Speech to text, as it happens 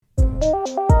Welcome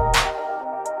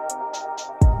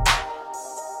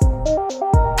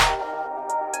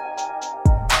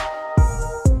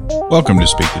to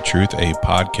Speak the Truth, a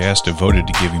podcast devoted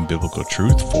to giving biblical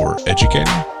truth for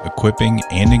educating, equipping,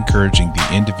 and encouraging the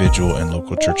individual and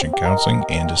local church in counseling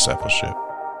and discipleship.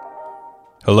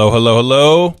 Hello, hello,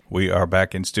 hello. We are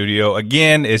back in studio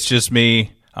again. It's just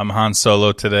me. I'm Han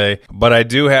Solo today, but I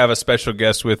do have a special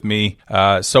guest with me,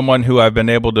 someone who I've been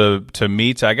able to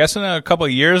meet, I guess, in a couple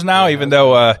of years now, even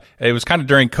though it was kind of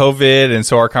during COVID, and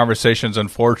so our conversations,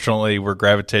 unfortunately, were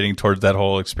gravitating towards that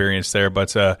whole experience there.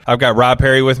 But I've got Rob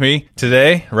Perry with me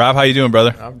today. Rob, how you doing,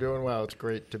 brother? I'm doing well. It's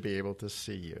great to be able to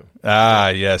see you.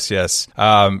 Yes.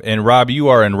 And Rob, you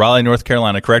are in Raleigh, North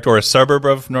Carolina, correct? Or a suburb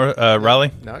of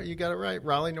Raleigh? No, you got it right.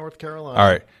 Raleigh, North Carolina. All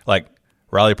right. Like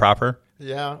Raleigh proper?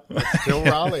 Yeah, it's still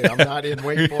Raleigh. I'm not in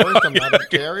Wake Forest. I'm not in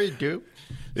Cary, Duke.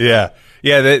 Yeah.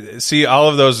 See, all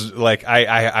of those, like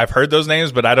I've heard those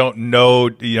names, but I don't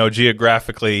know,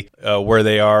 geographically where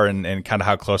they are and kind of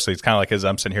how closely. It's kind of like as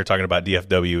I'm sitting here talking about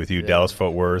DFW with you, Dallas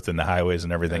Fort Worth, and the highways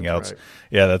and everything else. Right.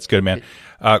 Yeah, that's good, man.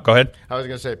 Go ahead. I was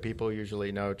going to say people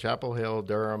usually know Chapel Hill,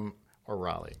 Durham, or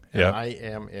Raleigh. And I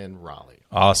am in Raleigh.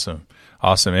 Awesome.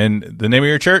 And the name of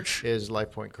your church? Is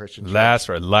Life Point Christian Church. That's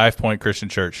right, Life Point Christian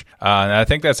Church. And I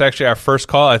think that's actually our first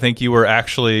call. I think you were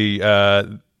actually,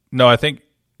 you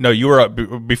were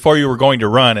before you were going to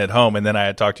run at home, and then I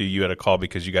had talked to you. You had a call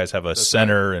because you guys have a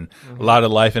center and a lot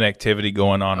of life and activity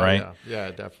going on, right?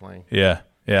 Yeah, definitely. Yeah,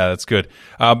 that's good.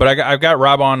 But I've got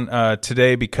Rob on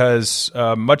today because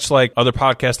much like other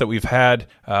podcasts that we've had,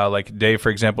 like Dave, for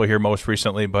example, here most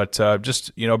recently, but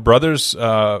just, brothers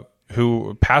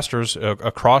who pastors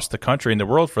across the country and the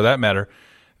world, for that matter,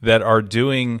 that are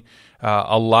doing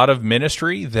a lot of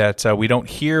ministry that we don't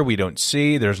hear, we don't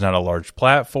see. There's not a large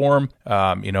platform,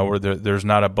 where there's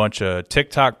not a bunch of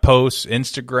TikTok posts,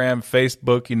 Instagram,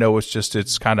 Facebook.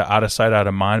 It's kind of out of sight, out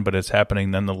of mind, but it's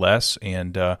happening nonetheless.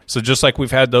 And so just like we've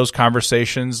had those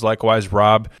conversations, likewise,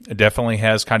 Rob definitely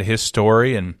has kind of his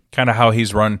story and kind of how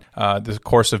he's run the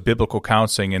course of biblical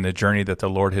counseling and the journey that the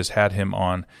Lord has had him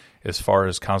on as far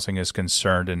as counseling is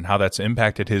concerned, and how that's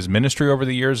impacted his ministry over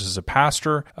the years as a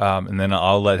pastor. And then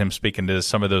I'll let him speak into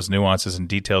some of those nuances and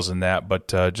details in that. But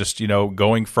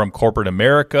going from corporate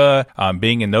America,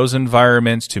 being in those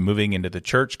environments, to moving into the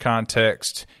church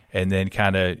context, and then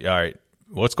kind of, all right,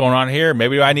 what's going on here?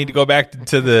 Maybe I need to go back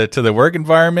to the work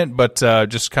environment, but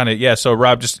just kind of, yeah. So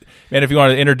Rob, if you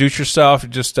want to introduce yourself,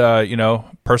 just,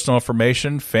 personal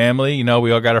information, family,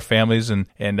 we all got our families and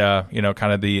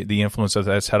kind of the influence that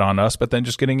that's had on us, but then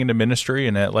just getting into ministry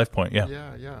and at Life Point. Yeah,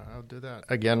 I'll do that.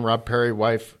 Again, Rob Perry,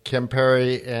 wife Kim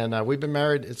Perry, and we've been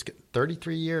married, it's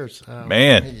 33 years.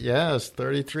 Man. Yes,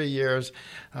 33 years.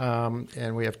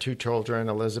 And we have two children,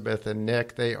 Elizabeth and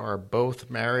Nick. They are both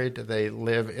married. They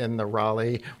live in the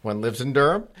Raleigh. One lives in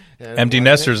Durham. Empty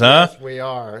nesters, huh? Yes, we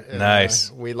are. And,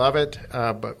 nice. We love it,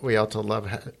 but we also love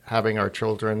having our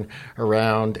children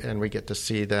around, and we get to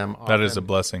see them often. That is a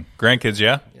blessing. Grandkids,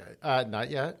 yeah? Not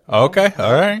yet. Okay,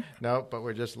 all right. No, but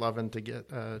we're just loving to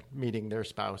get meeting their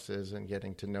spouses and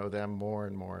getting to know them more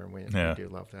and more, and we do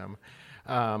love them.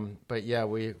 But yeah,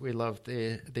 we love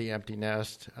the empty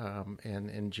nest and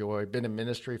enjoy. Been in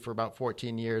ministry for about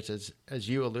 14 years, as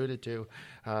you alluded to.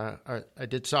 I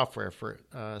did software for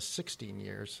 16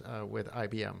 years with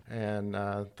IBM, and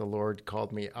the Lord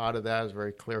called me out of that. It was a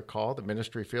very clear call. The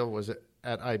ministry field was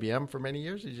at IBM for many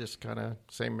years. You just kind of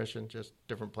same mission, just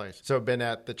different place. So I've been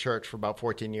at the church for about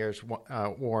 14 years,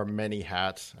 wore many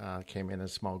hats, came in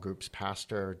as small groups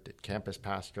pastor, did campus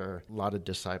pastor, a lot of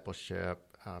discipleship,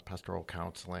 pastoral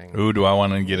counseling. Ooh, do I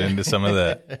want to get into some of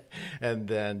that? And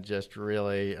then just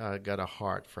really got a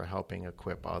heart for helping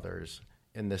equip others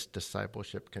in this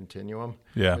discipleship continuum.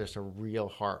 Yeah. There's a real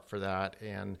heart for that.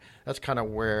 And that's kind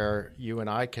of where you and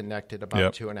I connected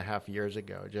about 2.5 years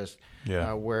ago,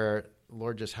 where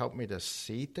Lord just helped me to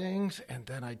see things, and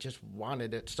then I just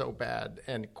wanted it so bad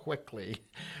and quickly.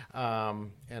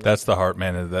 And that's the heart,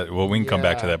 man. We can come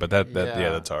back to that, but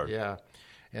that's hard. Yeah.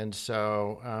 And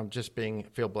so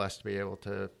feel blessed to be able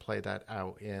to play that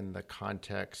out in the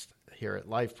context here at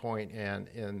Life Point and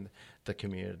in the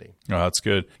community. Oh, that's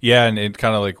good. Yeah, and it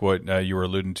kind of like what you were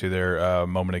alluding to there a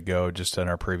moment ago, just in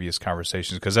our previous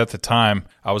conversations, because at the time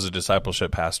I was a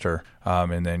discipleship pastor,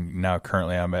 and then now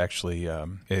currently I'm actually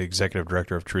executive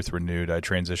director of Truth Renewed. I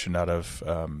transitioned out of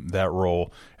that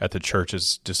role at the church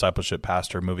as discipleship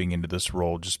pastor, moving into this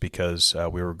role just because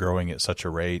we were growing at such a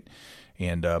rate.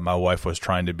 and my wife was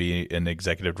trying to be an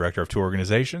executive director of 2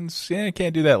 organizations. Yeah,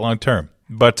 can't do that long term.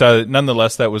 But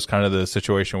nonetheless, that was kind of the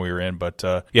situation we were in. But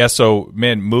so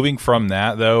man, moving from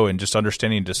that though, and just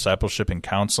understanding discipleship and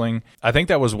counseling, I think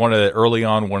that was one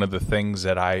of the things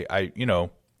that I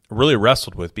really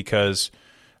wrestled with, because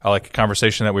like a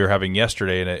conversation that we were having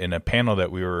yesterday in a panel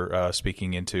that we were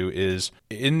speaking into is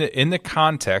in the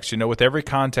context, with every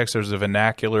context, there's a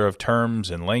vernacular of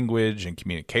terms and language and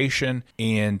communication.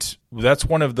 And that's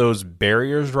one of those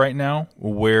barriers right now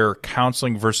where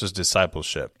counseling versus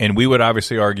discipleship. And we would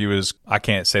obviously argue I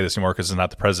can't say this anymore because it's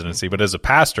not the presidency, but as a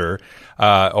pastor,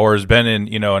 or has been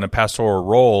in a pastoral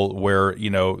role where,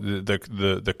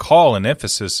 the call and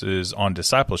emphasis is on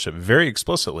discipleship very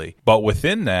explicitly. But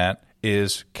within that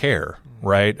is care,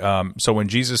 right? So when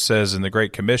Jesus says in the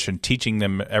Great Commission, teaching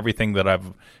them everything that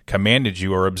I've commanded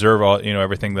you, or observe all,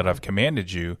 everything that I've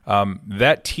commanded you,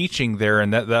 that teaching there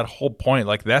and that whole point,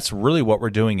 like that's really what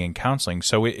we're doing in counseling.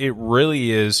 So it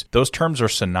really is, those terms are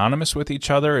synonymous with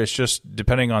each other. It's just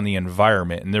depending on the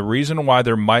environment. And the reason why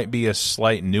there might be a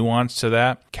slight nuance to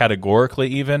that, categorically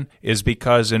even, is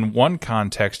because in one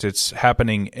context it's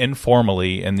happening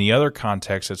informally, in the other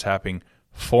context it's happening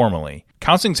formally.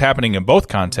 Counseling's happening in both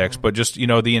contexts, but just, the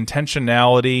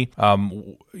intentionality,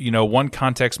 one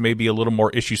context may be a little more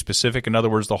issue specific. In other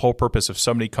words, the whole purpose of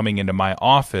somebody coming into my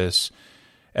office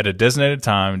at a designated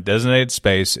time, designated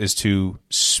space, is to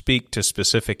speak to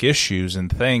specific issues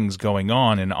and things going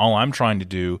on. And all I'm trying to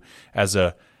do as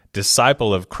a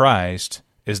disciple of Christ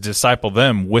is disciple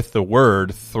them with the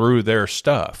word through their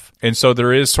stuff. And so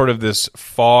there is sort of this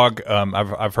fog.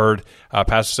 I've heard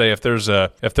pastors say if there's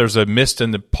a mist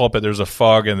in the pulpit, there's a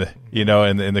fog in the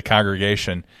in the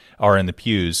congregation or in the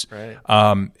pews.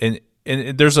 Right.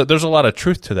 And there's a lot of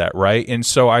truth to that, right? And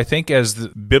so I think as the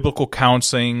biblical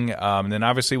counseling, and then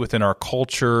obviously within our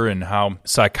culture and how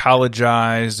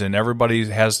psychologized and everybody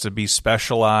has to be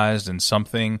specialized in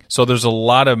something. So there's a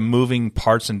lot of moving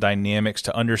parts and dynamics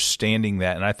to understanding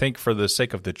that. And I think for the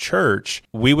sake of the church,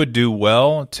 we would do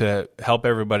well to help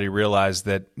everybody realize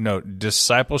that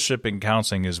discipleship and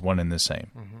counseling is one and the same.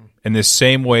 Mm-hmm. In the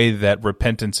same way that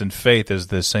repentance and faith is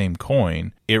the same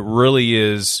coin, it really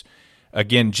is.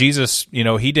 Again, Jesus,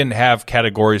 he didn't have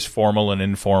categories, formal and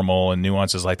informal and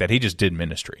nuances like that. He just did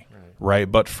ministry, right?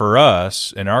 But for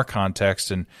us, in our context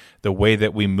and the way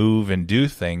that we move and do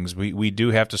things, we do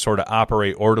have to sort of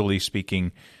operate, orderly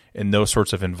speaking, in those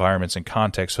sorts of environments and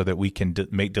contexts so that we can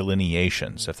make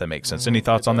delineations, if that makes sense. Any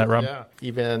thoughts on that, Rob? Yeah.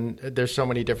 Even there's so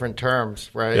many different terms,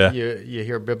 right? Yeah. You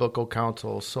hear biblical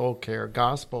counsel, soul care,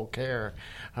 gospel care.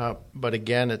 But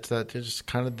again, it's just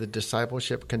kind of the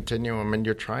discipleship continuum, and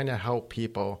you're trying to help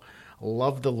people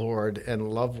love the Lord and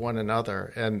love one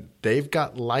another. And they've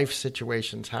got life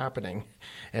situations happening,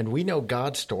 and we know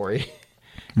God's story.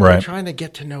 Right. We're trying to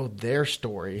get to know their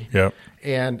story. Yep.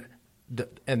 And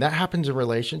that happens in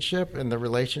relationship, and the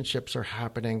relationships are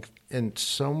happening in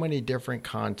so many different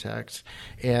contexts.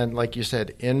 And like you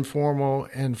said, informal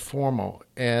and formal.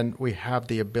 And we have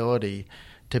the ability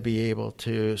to be able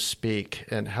to speak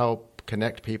and help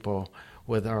connect people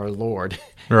with our Lord,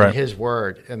 right, and His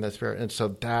Word and the Spirit. And so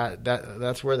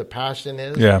that's where the passion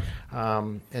is. Yeah.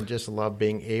 And just love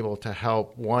being able to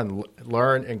help one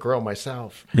learn and grow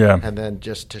myself. Yeah. And then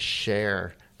just to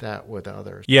share that with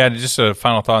others. Yeah, and just a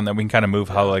final thought on that, we can kind of move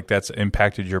how like that's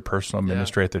impacted your personal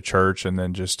ministry at the church, and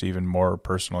then just even more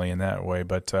personally in that way.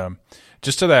 But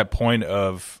just to that point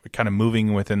of kind of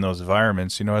moving within those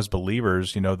environments, as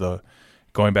believers,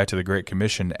 going back to the Great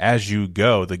Commission, as you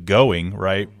go, the going,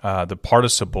 right, the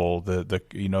participle,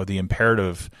 the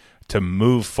imperative to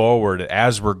move forward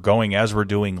as we're going, as we're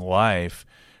doing life,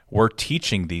 we're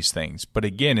teaching these things. But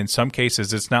again, in some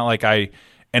cases, it's not like I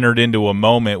entered into a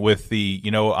moment with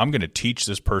I'm going to teach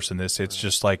this person this. It's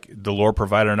just like the Lord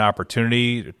provided an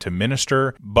opportunity to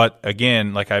minister. But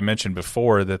again, like I mentioned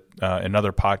before, that in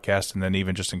other podcasts and then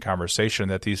even just in conversation,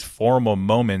 that these formal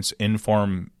moments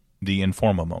inform the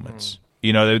informal moments.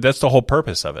 That's the whole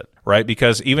purpose of it, right?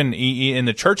 Because even in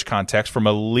the church context, from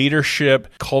a leadership,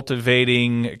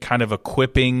 cultivating, kind of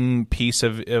equipping piece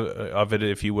of it,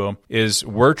 if you will, is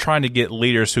we're trying to get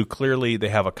leaders who clearly they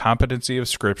have a competency of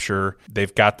Scripture,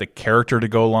 they've got the character to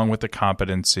go along with the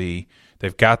competency,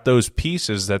 they've got those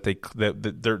pieces that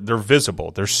they're visible,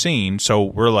 they're seen. So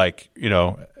we're like,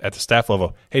 at the staff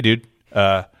level, hey, dude,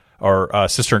 or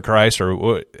sister in Christ,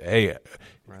 or hey,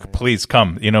 please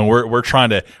come. We're trying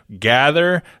to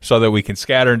gather so that we can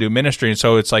scatter and do ministry. And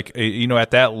so it's like,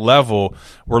 at that level,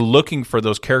 we're looking for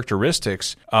those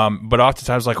characteristics. But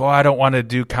oftentimes like, I don't want to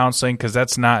do counseling because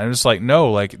that's not, and it's like,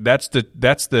 no, like that's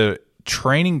the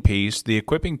training piece, the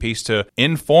equipping piece to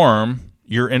inform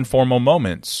your informal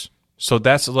moments. So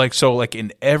that's like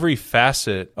in every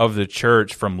facet of the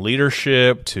church, from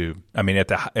leadership to, I mean, at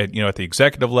the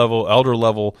executive level, elder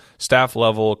level, staff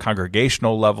level,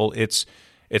 congregational level, it's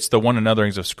the one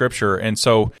anotherings of Scripture. And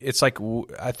so it's like,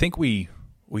 I think we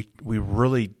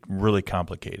really, really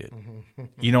complicate it.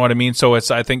 You know what I mean? So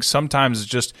I think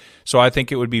sometimes I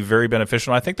think it would be very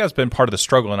beneficial. And I think that's been part of the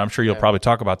struggle, and I'm sure you'll probably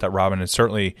talk about that, Robin. It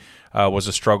certainly was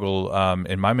a struggle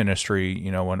in my ministry,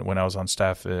 when I was on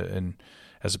staff and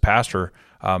as a pastor.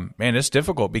 Man, it's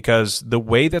difficult because the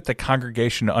way that the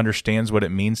congregation understands what it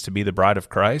means to be the bride of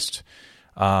Christ,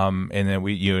 and then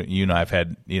you and I have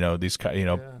had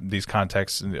these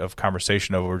contexts of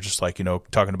conversation over just like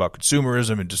talking about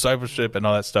consumerism and discipleship and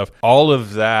all that stuff. All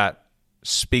of that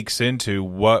speaks into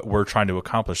what we're trying to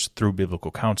accomplish through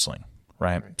biblical counseling,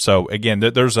 right? So again,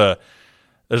 there's a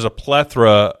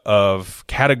plethora of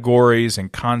categories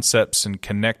and concepts and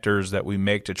connectors that we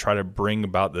make to try to bring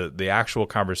about the actual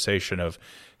conversation of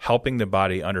helping the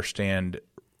body understand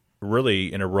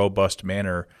really in a robust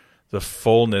manner the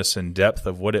fullness and depth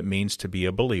of what it means to be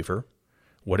a believer,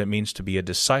 what it means to be a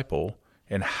disciple,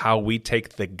 and how we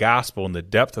take the gospel and the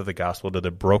depth of the gospel to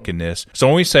the brokenness. So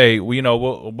when we say,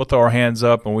 we'll throw our hands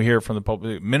up and we hear from the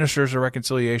pulpit, ministers of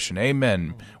reconciliation,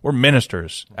 amen. We're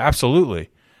ministers, absolutely.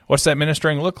 What's that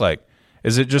ministering look like?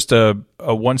 Is it just a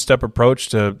one-step approach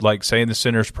to like saying the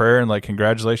sinner's prayer and like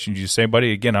congratulations, you say,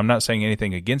 buddy? Again, I'm not saying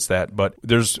anything against that, but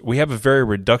we have a very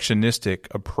reductionistic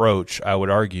approach, I would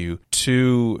argue,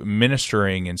 to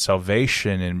ministering and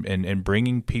salvation and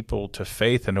bringing people to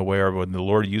faith in a way where when the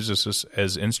Lord uses us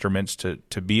as instruments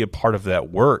to be a part of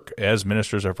that work as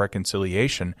ministers of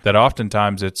reconciliation, that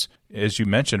oftentimes it's, as you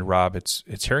mentioned, Rob,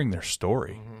 it's hearing their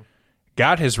story. Mm-hmm.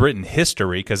 God has written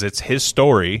history because it's His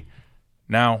story.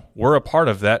 Now, we're a part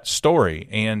of that story,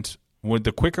 and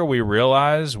the quicker we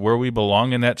realize where we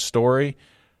belong in that story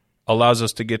allows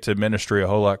us to get to ministry a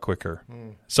whole lot quicker.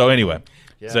 So anyway,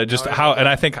 and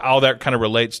I think all that kind of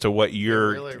relates to what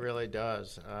you're... It really, really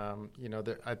does.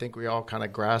 I think we all kind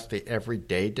of grasp the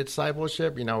everyday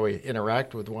discipleship. We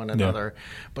interact with one another,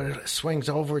 but it swings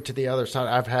over to the other side.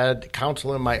 I've had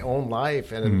counsel in my own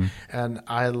life, and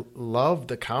I love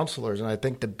the counselors, and I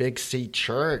think the Big C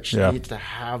Church needs to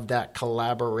have that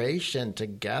collaboration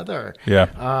together.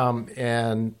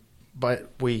 But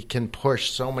we can push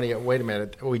so many. Wait a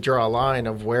minute. We draw a line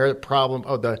of where the problem.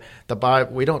 The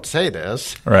Bible. We don't say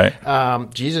this. Right.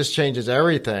 Jesus changes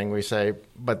everything. We say,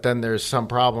 but then there's some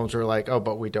problems. We're like,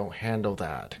 but we don't handle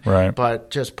that. Right. But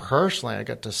just personally, I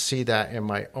got to see that in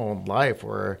my own life,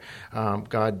 where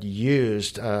God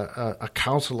used a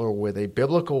counselor with a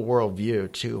biblical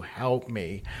worldview to help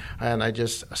me, and I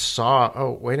just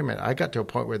saw. Wait a minute. I got to a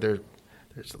point where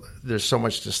there's so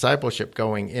much discipleship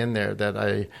going in there that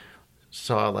I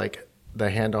saw like the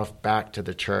handoff back to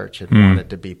the church and wanted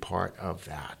to be part of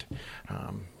that.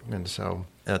 And so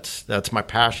that's my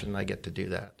passion. I get to do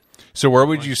that. So where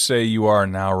would you say you are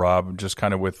now, Rob, just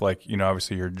kind of with like,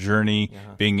 obviously your journey,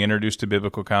 being introduced to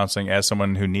biblical counseling as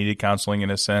someone who needed counseling in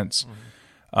a sense,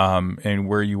 and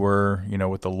where you were,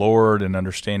 with the Lord and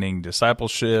understanding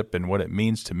discipleship and what it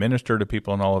means to minister to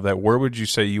people and all of that. Where would you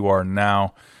say you are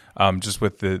now? Just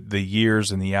with the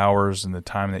years and the hours and the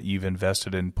time that you've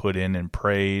invested and put in and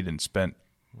prayed and spent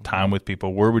time with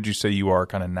people, where would you say you are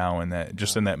kind of now in that,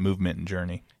 just in that movement and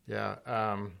journey?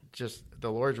 Just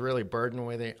the Lord's really burdened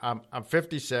with me. I'm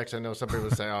 56. I know some people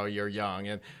say, "Oh, you're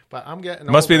young," but I'm getting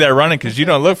older. Must be that running because you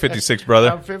don't look 56, brother.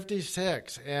 I'm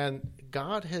 56, and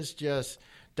God has just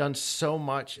done so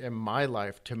much in my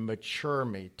life to mature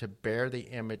me, to bear the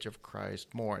image of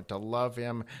Christ more, to love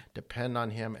Him, depend on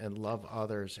Him, and love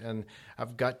others. And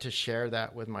I've got to share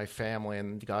that with my family,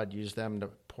 and God used them to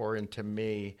pour into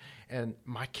me. And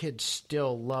my kids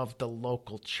still love the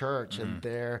local church and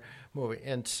their movie.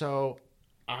 And so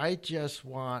I just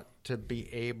want to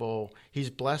be able, He's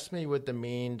blessed me with the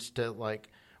means to, like,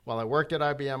 while I worked at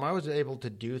IBM, I was able to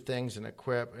do things and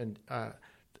equip and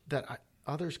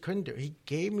others couldn't do. He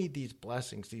gave me these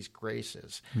blessings, these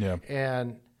graces. Yeah.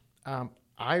 And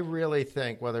I really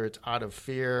think, whether it's out of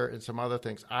fear and some other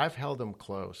things, I've held them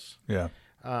close. Yeah.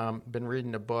 Been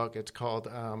reading a book. It's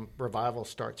called Revival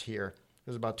Starts Here. It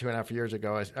was about 2.5 years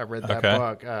ago. I read that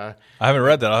book. I haven't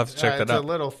read that. I'll have to check that out. It's a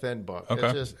little thin book. Okay.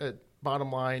 It's just,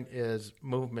 bottom line is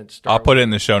movement start. I'll put it in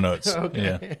the show notes.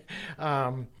 Okay.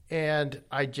 Yeah. And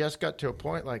I just got to a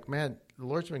point like, man, the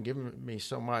Lord's been giving me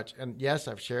so much. And yes,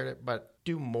 I've shared it, but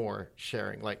do more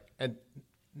sharing. And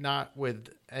not with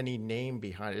any name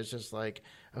behind it. It's just like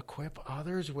equip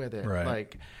others with it.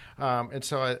 Right. And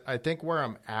so I think where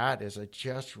I'm at is I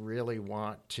just really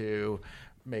want to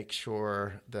make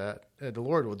sure that the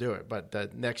Lord will do it, but the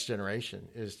next generation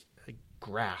is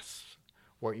grasp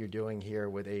what you're doing here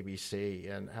with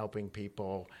ABC and helping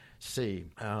people see,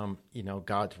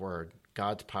 God's word,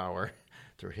 God's power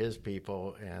through his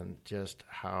people, and just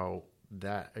how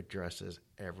that addresses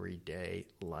everyday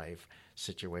life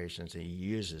situations. He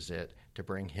uses it to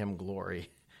bring him glory.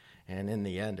 And in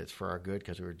the end, it's for our good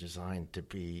because we were designed to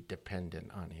be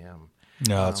dependent on him.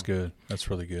 No, that's good. That's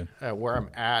really good. Where I'm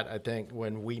at, I think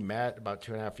when we met about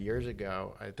 2.5 years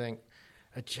ago, I think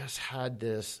I just had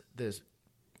this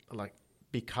like,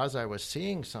 because I was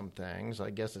seeing some things, I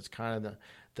guess it's kind of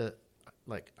the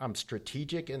like, I'm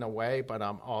strategic in a way, but I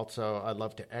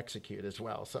love to execute as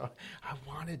well. So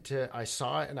I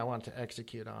saw it and I wanted to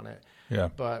execute on it. Yeah.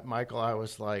 But Michael, I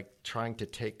was like trying to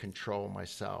take control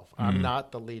myself. I'm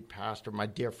not the lead pastor. My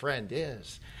dear friend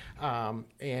is.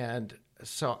 And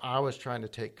so I was trying to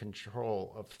take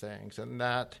control of things. And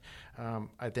that,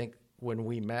 I think when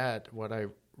we met, what I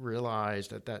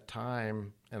realized at that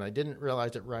time, and I didn't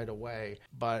realize it right away,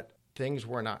 but things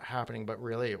were not happening, but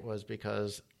really it was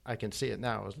because I can see it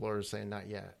now, as Lord is saying, not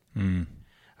yet.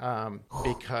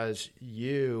 Because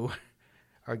you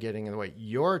are getting in the way.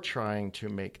 You're trying to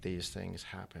make these things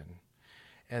happen.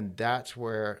 And that's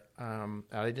where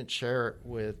I didn't share it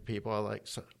with people, like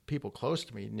people close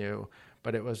to me knew,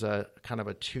 but it was a kind of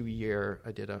a 2-year,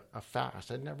 I did a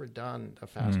fast. I'd never done a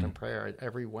fast and prayer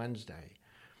every Wednesday.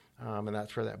 And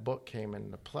that's where that book came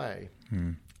into play.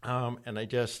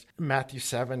 And Matthew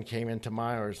 7 came into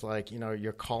mind. Where it's like,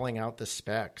 you're calling out the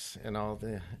specks in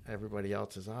everybody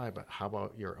else's eye, but how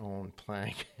about your own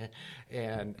plank?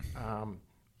 And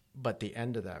but the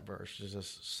end of that verse is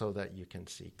just so that you can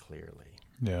see clearly.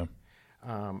 Yeah.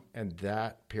 And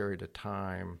that period of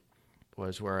time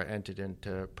was where I entered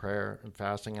into prayer and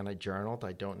fasting, and I journaled.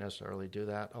 I don't necessarily do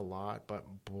that a lot, but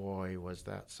boy, was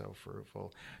that so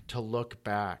fruitful to look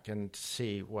back and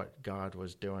see what God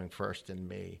was doing first in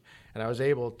me. And I was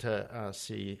able to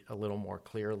see a little more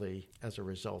clearly as a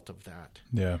result of that.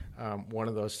 Yeah. One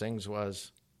of those things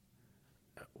was,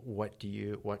 what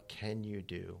can you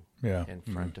do in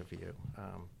front of you?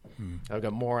 I've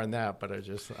got more on that, but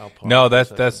I'll pause. No,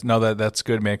 that's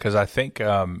good, man. Because I think,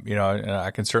 and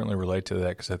I can certainly relate to that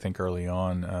because I think early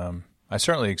on, I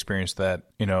certainly experienced that,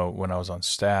 when I was on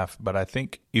staff. But I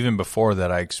think even before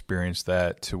that, I experienced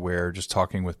that to where just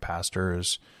talking with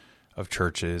pastors of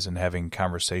churches and having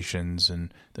conversations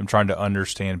and them trying to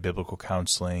understand biblical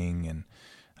counseling and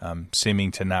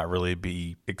seeming to not really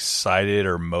be excited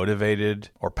or motivated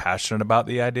or passionate about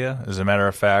the idea. As a matter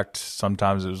of fact,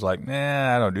 sometimes it was like,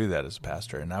 I don't do that as a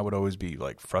pastor. And I would always be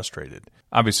like frustrated,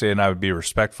 obviously, and I would be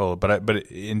respectful. But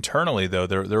internally, though,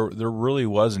 there really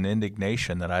was an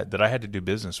indignation that I had to do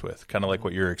business with, kind of like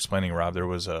what you're explaining, Rob. There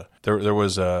was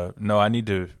no, I need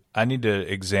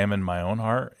to examine my own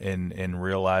heart and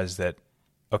realize that,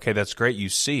 okay, that's great, you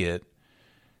see it,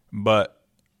 but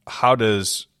how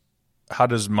does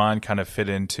mine kind of fit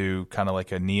into kind of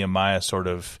like a Nehemiah sort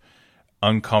of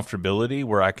uncomfortability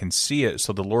where I can see it?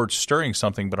 So the Lord's stirring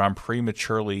something, but I'm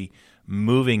prematurely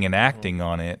moving and acting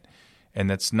on it. And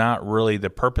that's not really the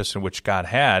purpose in which God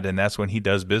had. And that's when he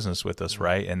does business with us,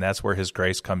 right? And that's where his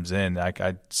grace comes in.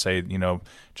 I'd say,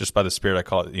 just by the Spirit, I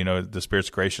call it, the Spirit's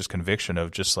gracious conviction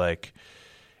of just like,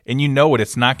 and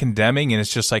it's not condemning. And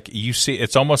it's just like, you see,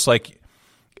 it's almost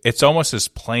as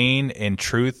plain in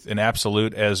truth and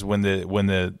absolute as when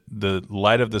the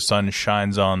light of the sun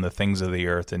shines on the things of the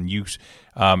earth. And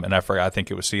and I forgot, I think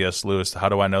it was C.S. Lewis. How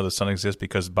do I know the sun exists?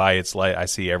 Because by its light I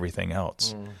see everything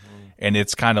else. Mm-hmm. And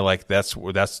it's kind of like that's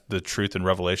the truth and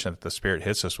revelation that the Spirit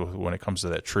hits us with when it comes to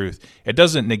that truth. It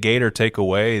doesn't negate or take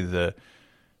away the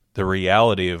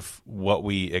reality of what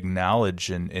we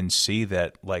acknowledge and see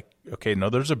that, like, okay,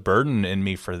 no, there's a burden in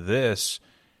me for this,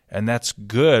 and that's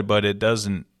good, but it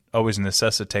doesn't always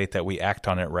necessitate that we act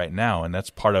on it right now. And that's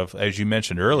part of, as you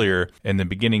mentioned earlier in the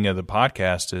beginning of the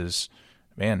podcast, is,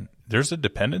 man, there's a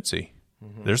dependency.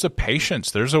 Mm-hmm. There's a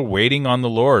patience. There's a waiting on the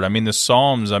Lord. I mean, the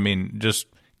Psalms, just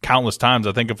countless times.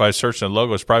 I think if I searched the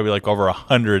logo, it's probably like over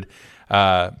 100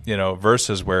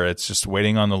 verses where it's just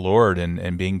waiting on the Lord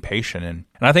and being patient. And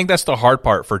I think that's the hard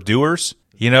part for doers.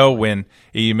 When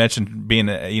you mentioned being,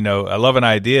 I love an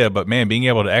idea, but man, being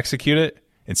able to execute it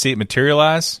and see it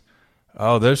materialize.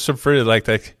 Oh, there's some fruit like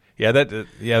that. Yeah,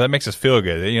 that makes us feel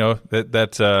good.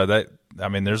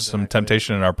 There's some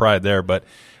temptation in our pride there, but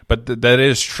that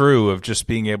is true of just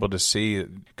being able to see.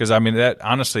 Because that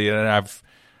honestly, and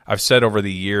I've said over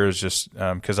the years, just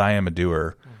because I am a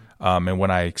doer, And when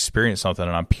I experience something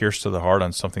and I'm pierced to the heart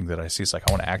on something that I see, it's like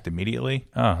I want to act immediately.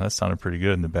 Oh, that sounded pretty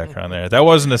good in the background there. That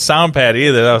wasn't a sound pad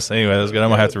either. That was anyway. That was good. I'm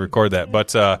gonna have to record that.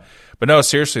 But no,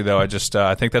 seriously though, I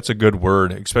think that's a good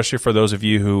word, especially for those of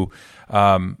you who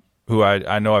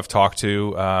I know I've talked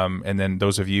to, and then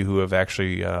those of you who have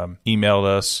actually emailed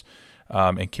us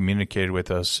and communicated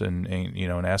with us and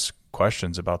asked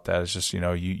questions about that. It's just,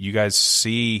 you guys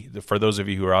see, for those of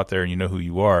you who are out there and you know who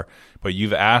you are, but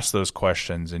you've asked those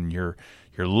questions and you're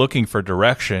looking for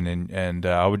direction, and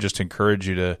I would just encourage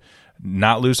you to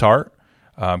not lose heart,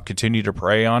 continue to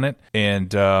pray on it, and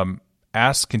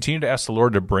continue to ask the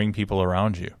Lord to bring people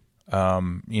around you.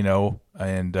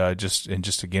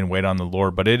 Just again, wait on the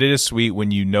Lord. But it is sweet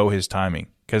when you know His timing.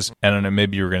 Because, I don't know,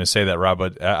 maybe you were going to say that, Rob,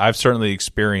 but I've certainly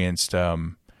experienced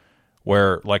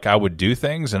where, like, I would do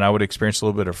things and I would experience a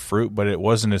little bit of fruit, but it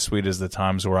wasn't as sweet as the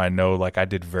times where I know, like, I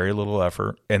did very little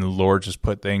effort and the Lord just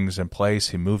put things in place.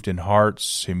 He moved in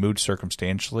hearts, He moved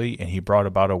circumstantially, and He brought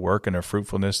about a work and a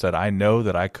fruitfulness that I know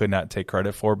that I could not take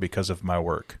credit for because of my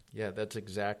work. Yeah, that's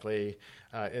exactly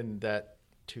in that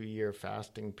 2-year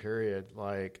fasting period,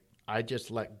 like, I just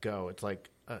let go. It's like,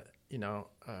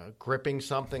 gripping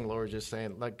something, Lord, just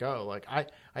saying, let go. Like,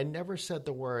 I never said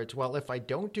the words, well, if I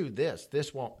don't do this,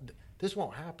 this won't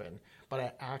happen, but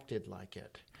I acted like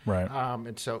it. Right.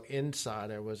 And so inside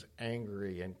I was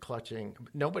angry and clutching.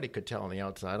 Nobody could tell on the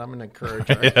outside. I'm an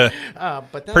encourager. Yeah.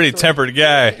 But that's pretty tempered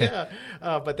guy. Yeah.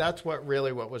 But that's what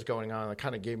was going on. It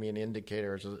kind of gave me an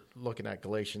indicator. As looking at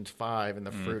Galatians 5 and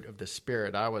the fruit of the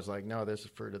Spirit, I was like, no, this is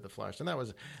fruit of the flesh. And that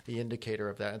was the indicator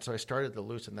of that. And so I started to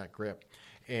loosen that grip.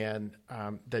 And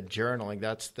the journaling,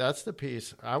 that's the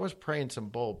piece. I was praying some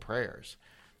bold prayers.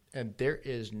 And there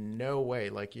is no way,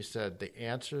 like you said, the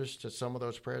answers to some of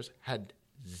those prayers had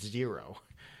zero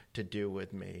to do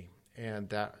with me. And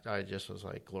that, I just was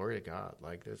like, glory to God,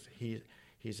 like this, he's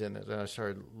in it. And I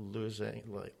started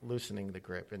loosening the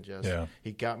grip, and just,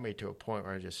 He got me to a point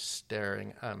where I was just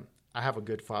staring. I have a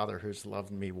good Father who's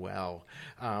loved me well.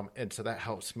 And so that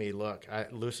helps me I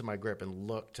loosen my grip and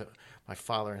look to my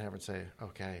Father in heaven and say,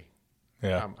 okay,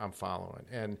 I'm following.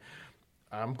 And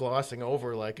I'm glossing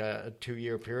over like a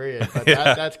 2-year period, but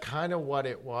that's kind of what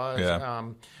it was. Yeah.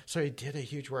 So He did a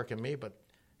huge work in me, but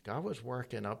God was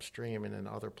working upstream and in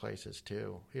other places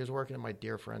too. He was working in my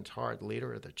dear friend's heart,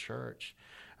 leader of the church.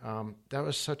 That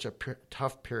was such a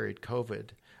tough period, COVID,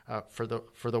 for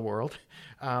the world,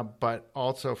 but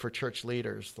also for church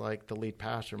leaders, like the lead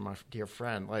pastor, my dear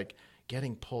friend, like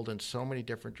getting pulled in so many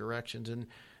different directions. And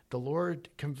the Lord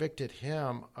convicted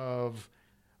him of,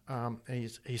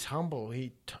 he's humble.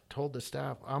 He told the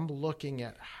staff, I'm looking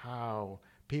at how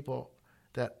people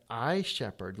that I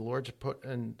shepherd, the Lord's put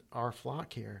in our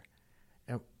flock here,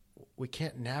 and we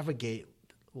can't navigate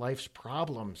life's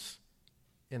problems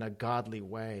in a godly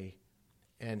way.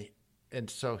 And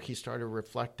so he started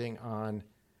reflecting on,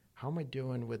 how am I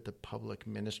doing with the public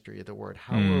ministry of the word?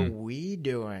 How are we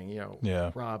doing,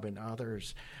 Rob and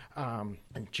others? And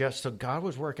just so God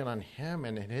was working on him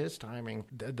and in His timing,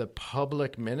 the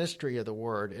public ministry of the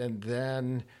word. And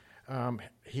then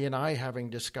he and I having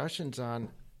discussions on,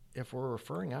 if we're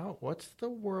referring out, what's the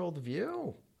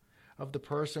worldview of the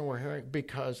person we're hearing?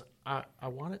 Because I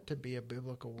want it to be a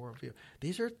biblical worldview.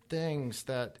 These are things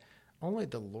that only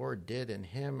the Lord did in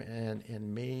him and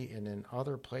in me and in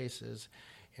other places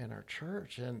in our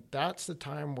church. And that's the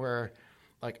time where,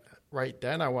 like, right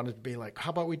then I wanted to be like,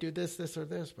 how about we do this, this, or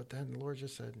this? But then the Lord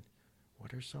just said,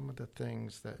 what are some of the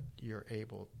things that you're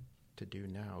able to do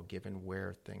now, given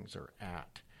where things are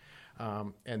at?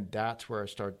 And that's where I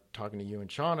started talking to you and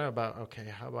Shauna about, okay,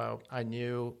 how about, I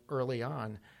knew early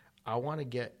on, I want to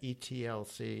get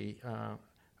ETLC,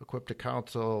 Equipped to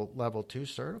Counsel Level 2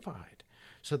 certified,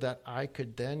 so that I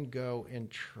could then go and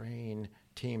train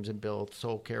teams and build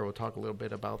soul care. We'll talk a little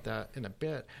bit about that in a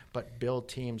bit, but build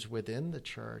teams within the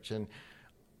church. And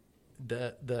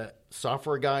the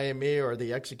software guy in me or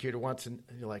the executor wants, and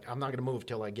you're like, I'm not going to move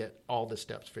till I get all the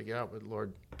steps figured out. But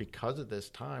Lord, because of this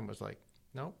time, was like,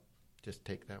 no, just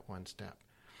take that one step.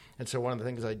 And so one of the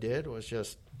things I did was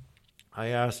I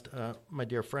asked my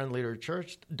dear friend, leader of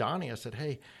church, Donnie, I said,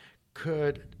 hey,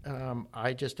 could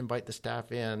I just invite the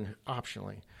staff in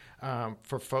optionally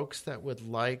for folks that would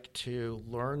like to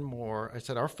learn more? I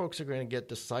said, our folks are going to get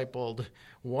discipled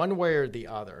one way or the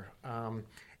other.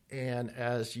 And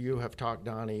as you have talked,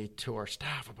 Donnie, to our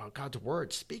staff about God's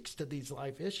word speaks to these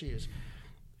life issues,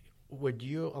 would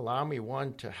you allow me,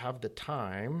 one, to have the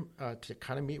time to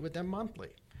kind of meet with them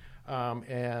monthly?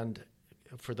 And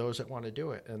for those that want to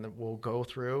do it, and then we'll go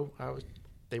through,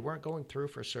 they weren't going through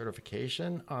for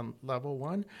certification on level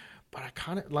 1, but I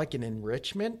kind of like an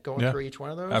enrichment going through each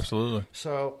one of those. Absolutely.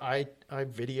 So I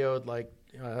videoed like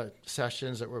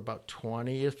sessions that were about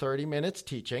 20 or 30 minutes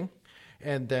teaching.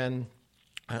 And then,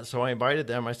 so I invited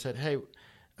them. I said, hey,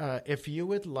 if you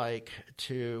would like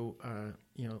to,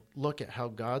 look at how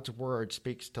God's word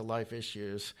speaks to life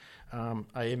issues,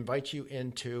 I invite you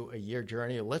into a year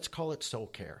journey. Let's call it soul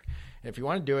care. And if you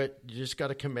want to do it, you just got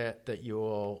to commit that you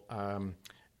will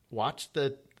watch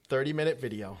the 30-minute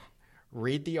video,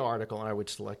 read the article, and I would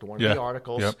select one of the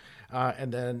articles,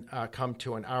 and then come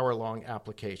to an hour-long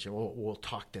application. We'll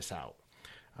talk this out.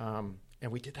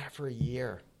 And we did that for a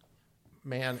year.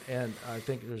 Man, and I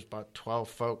think there's about 12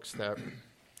 folks that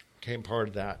came part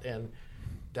of that. And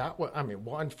that was,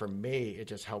 one, for me, it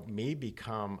just helped me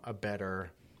become a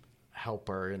better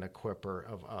helper and equipper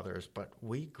of others. But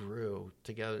we grew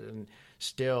together, and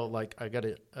still, like, I got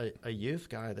a youth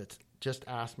guy that's just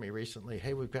asked me recently,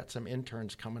 hey, we've got some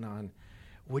interns coming on.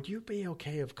 Would you be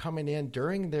okay of coming in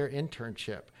during their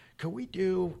internship? Could we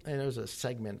do, and it was a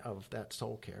segment of that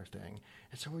soul care thing.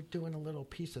 And so we're doing a little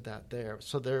piece of that there.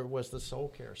 So there was the soul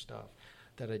care stuff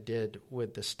that I did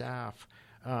with the staff.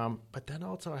 But then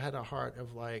also I had a heart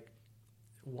of like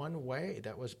one way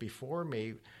that was before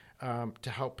me to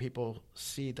help people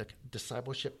see the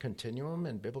discipleship continuum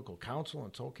and biblical counsel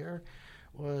and soul care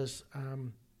was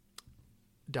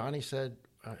Donnie said,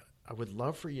 I would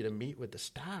love for you to meet with the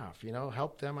staff,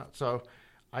 help them out. So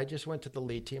I just went to the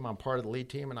lead team. I'm part of the lead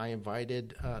team, and I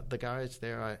invited the guys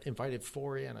there. I invited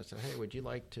 4 in. I said, hey, would you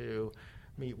like to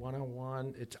meet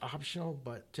one-on-one? It's optional,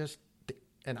 but just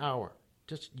an hour,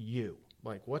 just you.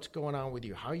 Like, what's going on with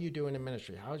you? How are you doing in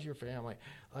ministry? How's your family?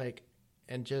 Like,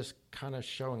 and just kind of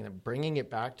showing them, bringing it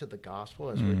back to the gospel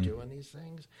as we're doing these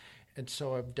things. And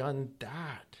so I've done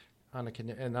that,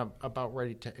 and I'm about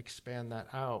ready to expand that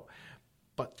out.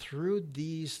 But through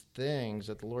these things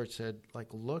that the Lord said, like,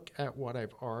 look at what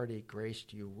I've already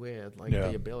graced you with, like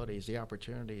the abilities, the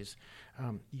opportunities,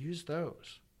 use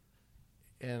those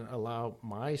and allow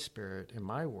my spirit and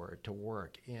my word to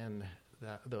work in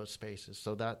those spaces.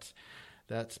 So that's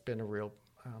been a real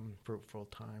fruitful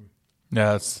time.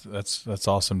 Yeah, that's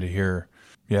awesome to hear.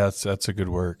 Yeah, that's a good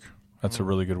work. That's a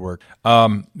really good work.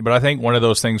 But I think one of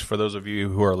those things for those of you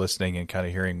who are listening and kind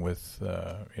of hearing with,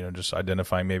 just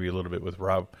identifying maybe a little bit with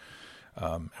Rob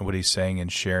and what he's saying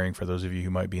and sharing for those of you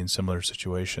who might be in similar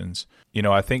situations.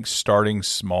 I think starting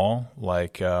small,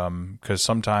 like, because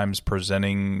sometimes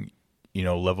presenting,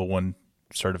 level 1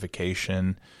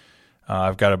 certification.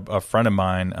 I've got a friend of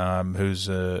mine who's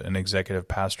an executive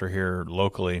pastor here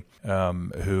locally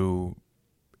who,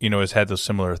 has had those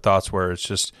similar thoughts where it's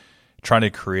just trying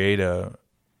to create a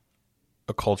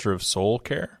culture of soul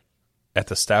care at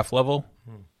the staff level,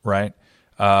 right?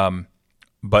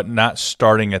 But not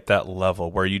starting at that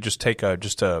level where you just take a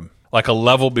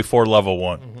level before level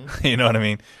 1. You know what I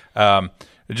mean?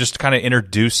 Just kind of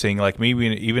introducing, like maybe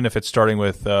even if it's starting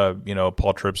with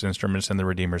Paul Tripp's Instruments in the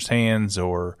Redeemer's Hands,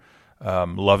 or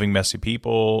Loving Messy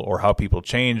People, or How People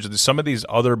Change. Some of these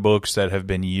other books that have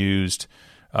been used,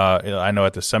 I know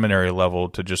at the seminary level,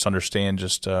 to just understand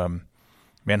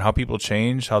how people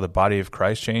change, how the body of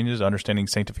Christ changes, understanding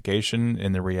sanctification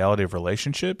and the reality of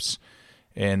relationships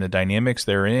and the dynamics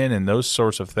therein and those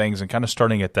sorts of things, and kind of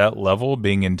starting at that level,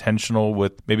 being intentional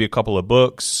with maybe a couple of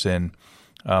books and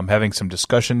having some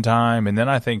discussion time. And then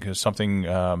I think something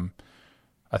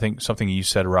you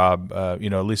said, Rob, at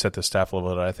least at the staff level,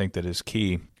 that I think that is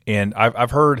key. And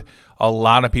I've heard a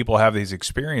lot of people have these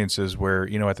experiences where,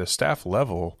 at the staff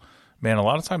level, man, a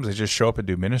lot of times they just show up and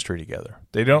do ministry together.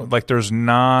 They don't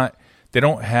they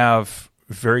don't have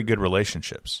very good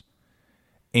relationships.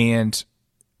 And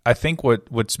I think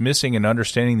what's missing in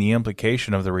understanding the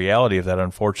implication of the reality of that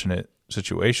unfortunate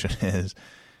situation is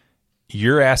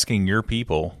you're asking your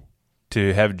people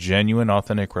to have genuine,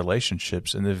 authentic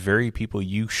relationships, and the very people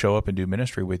you show up and do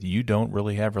ministry with, you don't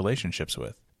really have relationships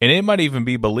with. And it might even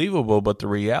be believable, but the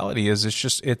reality is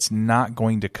it's not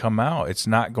going to come out. It's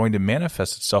not going to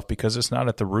manifest itself because it's not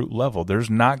at the root level. There's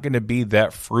not going to be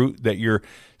that fruit that you're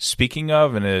speaking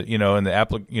of, and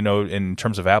in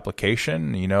terms of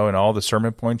application, and all the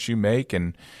sermon points you make,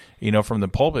 and from the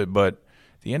pulpit. But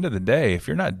at the end of the day, if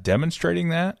you're not demonstrating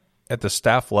that at the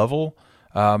staff level,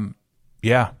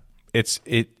 it's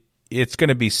going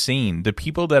to be seen. The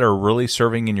people that are really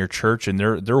serving in your church, and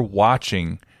they're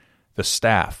watching the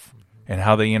staff and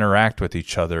how they interact with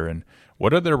each other, and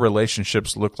what do their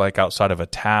relationships look like outside of a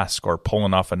task or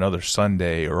pulling off another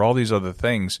Sunday or all these other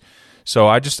things. So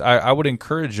I would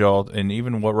encourage y'all, and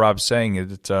even what Rob's saying is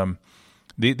that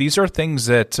these are things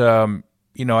that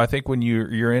I think when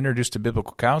you're introduced to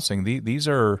biblical counseling, these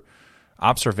are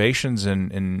observations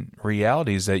and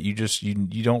realities that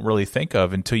you don't really think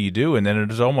of until you do, and then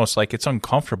it is almost like it's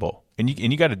uncomfortable, and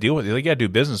you got to deal with it. You got to do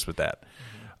business with that.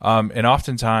 And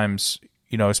oftentimes,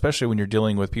 especially when you're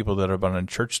dealing with people that have been on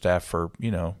church staff for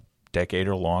decade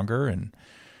or longer, and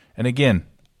again,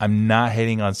 I'm not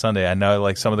hating on Sunday. I know,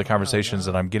 like, some of the conversations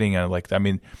that I'm getting,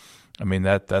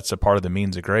 that's a part of the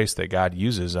means of grace that God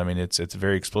uses. I mean, it's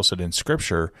very explicit in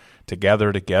Scripture to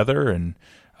gather together, and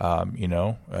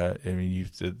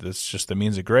it's just the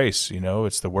means of grace.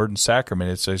 It's the word and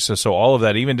sacrament. It's so all of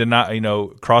that, even to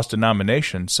not cross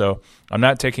denomination. So I'm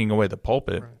not taking away the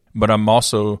pulpit. Right. But I'm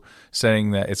also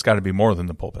saying that it's got to be more than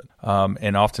the pulpit.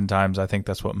 And oftentimes I think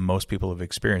that's what most people have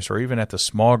experienced, or even at the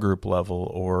small group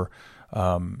level, or,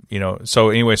 so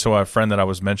anyway, so a friend that I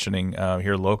was mentioning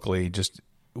here locally, just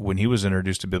when he was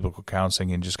introduced to biblical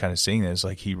counseling and just kind of seeing this,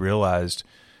 like, he realized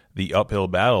the uphill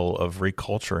battle of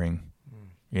reculturing,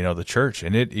 the church.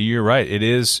 And you're right, it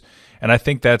is. And I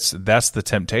think that's the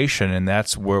temptation, and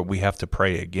that's where we have to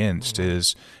pray against,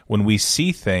 is when we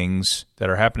see things that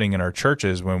are happening in our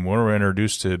churches, when we're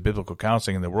introduced to biblical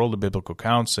counseling and the world of biblical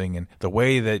counseling, and the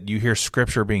way that you hear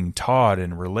Scripture being taught,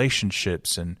 and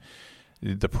relationships, and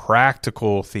the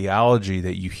practical theology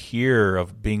that you hear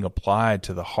of being applied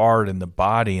to the heart and the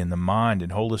body and the mind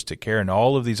and holistic care, and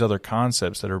all of these other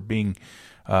concepts that are being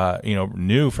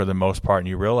new for the most part, and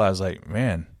you realize, like,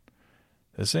 man,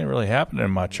 this ain't really happening in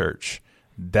my church.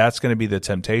 That's going to be the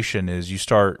temptation, is you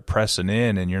start pressing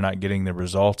in and you're not getting the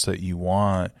results that you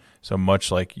want. So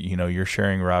much like, you're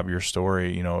sharing, Rob, your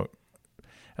story, and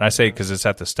I say because it's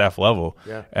at the staff level.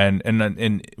 Yeah. And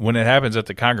when it happens at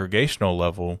the congregational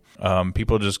level,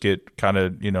 people just get kind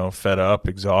of, fed up,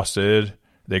 exhausted.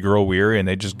 They grow weary, and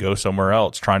they just go somewhere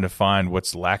else trying to find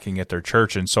what's lacking at their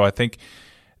church. And so I think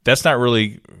that's not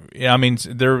really,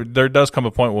 there does come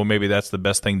a point where maybe that's the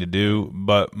best thing to do,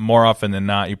 but more often than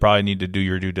not, you probably need to do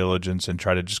your due diligence and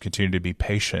try to just continue to be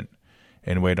patient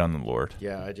and wait on the Lord.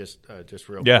 Yeah, I just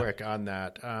real quick on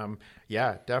that.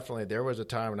 Definitely. There was a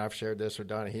time, and I've shared this with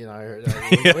Donnie. He and I,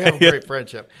 we have a great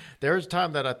friendship. There was a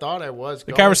time that I thought I was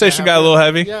the conversation got a little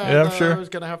heavy. Yeah, I'm sure. I was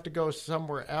going to have to go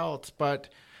somewhere else, but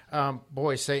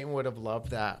boy, Satan would have loved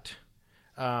that.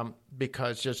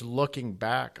 Because just looking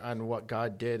back on what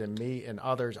God did in me and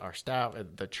others, our staff,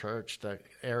 the church, the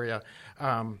area,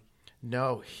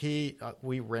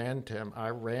 we ran to him. I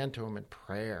ran to him in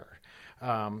prayer.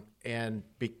 And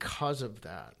because of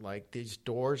that, like, these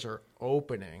doors are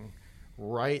opening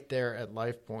right there at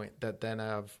Life Point that then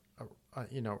have,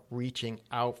 reaching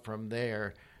out from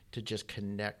there to just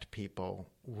connect people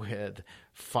with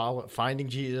finding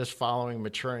Jesus, following,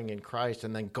 maturing in Christ,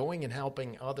 and then going and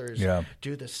helping others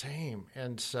do the same.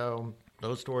 And so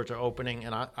those doors are opening,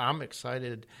 and I'm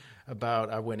excited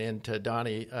about. I went into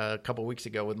Donnie a couple of weeks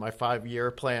ago with my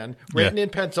 5-year plan written in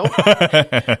pencil. Knowing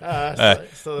that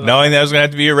I was going to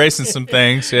have to be erasing some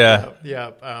things.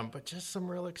 But just some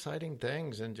real exciting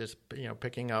things, and just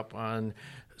picking up on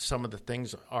some of the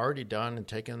things already done and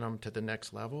taking them to the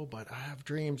next level. But I have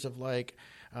dreams of, like,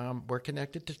 we're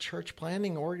connected to church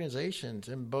planting organizations,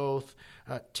 and both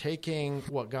taking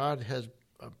what God has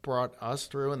brought us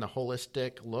through and the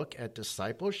holistic look at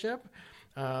discipleship.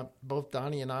 Both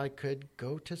Donnie and I could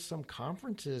go to some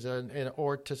conferences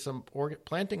or to some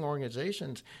planting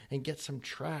organizations and get some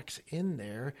tracks in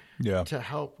there to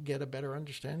help get a better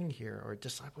understanding here. Or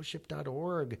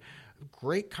discipleship.org,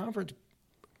 great conference.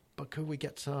 But could we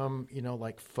get some,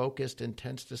 focused,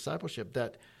 intense discipleship?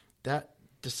 That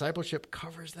discipleship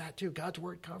covers that too. God's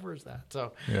word covers that.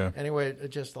 So anyway,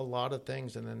 just a lot of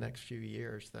things in the next few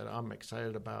years that I'm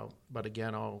excited about. But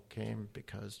again, all came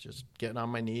because just getting on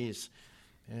my knees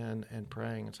and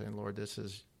praying and saying, Lord, this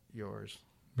is yours.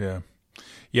 Yeah.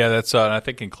 That's, I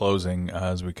think in closing,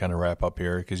 as we kind of wrap up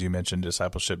here, because you mentioned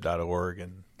discipleship.org,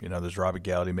 and, there's Robbie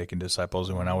Gallaty making disciples.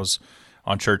 And when I was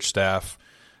on church staff,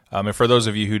 and for those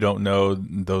of you who don't know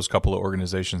those couple of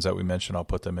organizations that we mentioned, I'll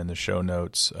put them in the show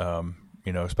notes,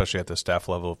 especially at the staff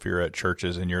level, if you're at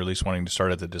churches and you're at least wanting to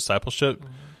start at the discipleship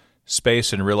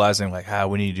space and realizing, like,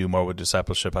 we need to do more with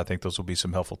discipleship. I think those will be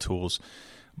some helpful tools.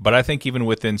 But I think even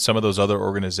within some of those other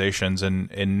organizations,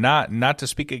 and not to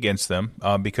speak against them,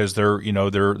 because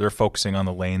they're focusing on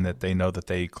the lane that they know that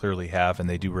they clearly have and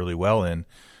they do really well in.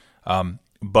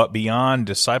 But beyond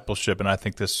discipleship, and I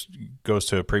think this goes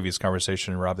to a previous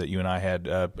conversation, Rob, that you and I had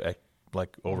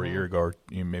like over a year ago, or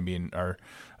maybe in our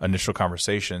initial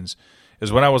conversations,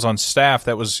 is when I was on staff.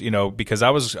 That was because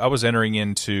I was entering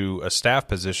into a staff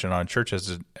position on church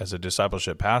as a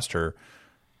discipleship pastor,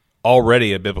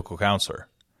 already a biblical counselor.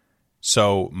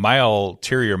 So my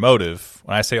ulterior motive,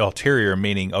 when I say ulterior,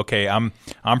 meaning, okay, I'm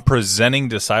presenting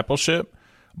discipleship,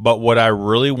 But what I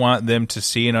really want them to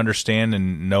see and understand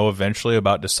and know eventually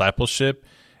about discipleship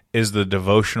is the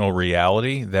devotional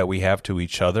reality that we have to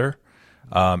each other,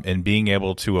 and being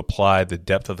able to apply the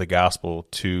depth of the gospel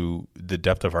to the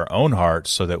depth of our own hearts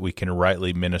so that we can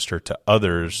rightly minister to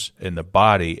others in the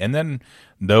body. And then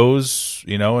those,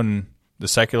 in the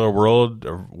secular world,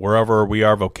 or wherever we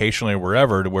are vocationally,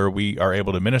 wherever, to where we are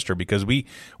able to minister, because we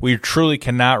truly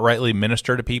cannot rightly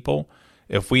minister to people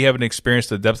if we haven't experienced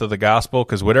the depth of the gospel,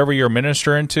 because whatever you're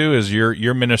ministering to is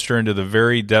you're ministering to the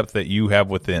very depth that you have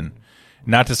within.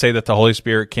 Not to say that the Holy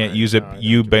Spirit can't use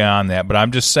you beyond that, but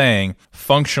I'm just saying,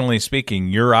 functionally speaking,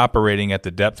 you're operating at the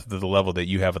depth of the level that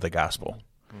you have of the gospel.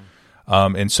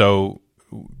 And so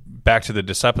back to the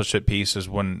discipleship piece is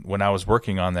when I was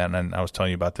working on that, and I was telling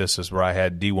you about this, is where I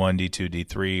had D1, D2,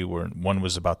 D3, where one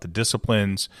was about the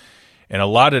disciplines. And a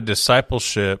lot of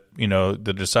discipleship,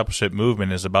 the discipleship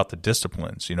movement is about the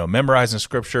disciplines, memorizing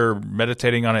scripture,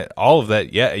 meditating on it, all of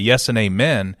that. Yeah, yes and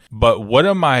amen. But what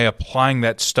am I applying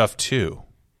that stuff to?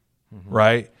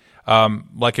 Right?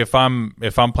 Like if I'm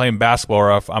playing basketball,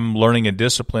 or if I'm learning a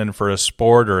discipline for a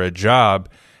sport or a job,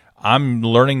 I'm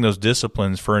learning those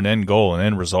disciplines for an end goal, an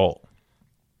end result.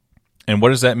 And what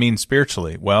does that mean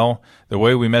spiritually? Well, the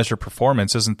way we measure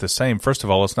performance isn't the same. First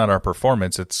of all, it's not our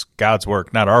performance. It's God's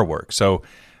work, not our work. So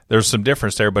there's some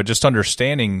difference there, but just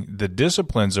understanding the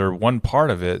disciplines are one part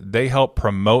of it. They help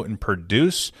promote and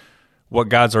produce what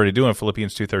God's already doing,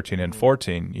 Philippians 2:13 and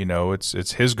 14.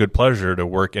 It's His good pleasure to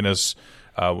work in us.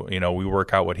 We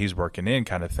work out what He's working in,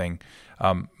 kind of thing.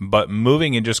 But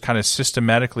moving and just kind of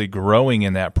systematically growing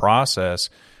in that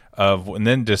process and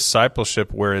then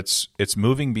discipleship, where it's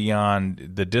moving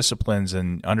beyond the disciplines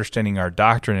and understanding our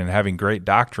doctrine and having great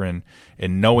doctrine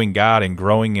and knowing God and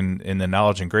growing in the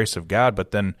knowledge and grace of God.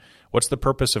 But then what's the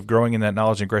purpose of growing in that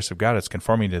knowledge and grace of God? It's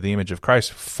conforming to the image of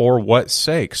Christ. For what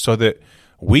sake? So that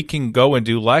we can go and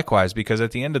do likewise, because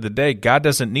at the end of the day, God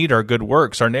doesn't need our good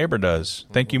works. Our neighbor does.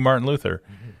 Thank you, Martin Luther.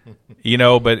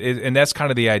 And that's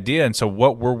kind of the idea. And so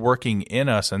what we're working in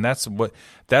us, and that's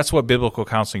what biblical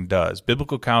counseling does.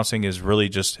 Biblical counseling is really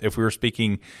just, if we were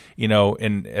speaking,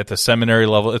 at the seminary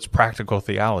level, it's practical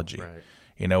theology. Right.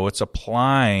 It's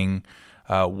applying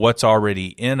what's already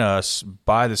in us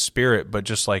by the Spirit, but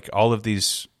just like all of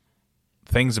these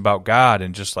things about God,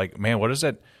 and just like, man, what is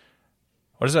that?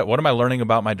 What am I learning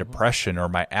about my depression or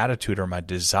my attitude or my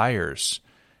desires?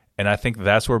 And I think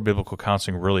that's where biblical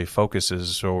counseling really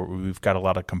focuses. So we've got a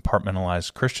lot of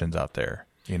compartmentalized Christians out there,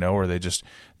 where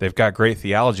they've got great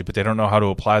theology, but they don't know how to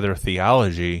apply their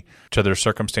theology to their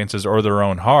circumstances or their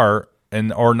own heart,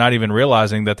 or not even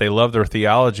realizing that they love their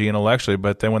theology intellectually,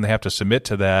 but then when they have to submit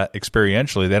to that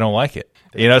experientially, they don't like it.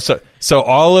 So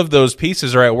all of those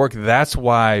pieces are at work. That's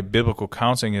why biblical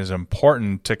counseling is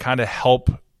important, to kind of help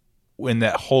in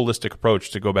that holistic approach,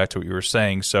 to go back to what you were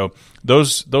saying. So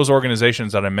those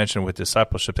organizations that I mentioned with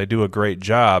discipleship, they do a great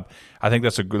job. I think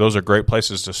those are great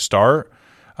places to start.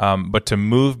 But to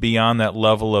move beyond that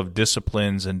level of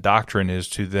disciplines and doctrine is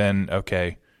to then,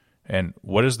 okay, and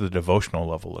what does the devotional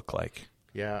level look like?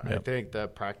 Yeah, yep. I think the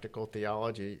practical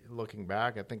theology, looking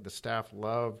back, I think the staff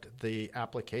loved the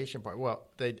application part. Well,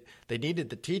 they needed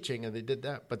the teaching, and they did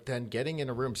that, but then getting in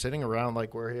a room, sitting around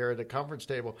like we're here at a conference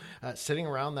table, sitting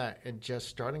around that and just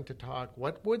starting to talk,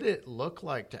 what would it look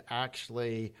like to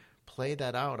actually play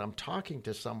that out? I'm talking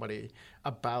to somebody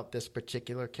about this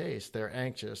particular case. They're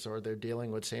anxious, or they're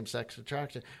dealing with same-sex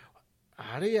attraction.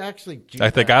 How do you actually do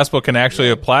that? The gospel can actually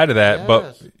apply to that,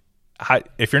 yes. But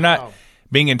if you're not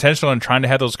being intentional and trying to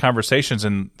have those conversations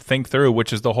and think through,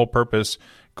 which is the whole purpose,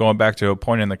 going back to a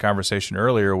point in the conversation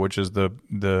earlier, which is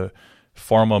the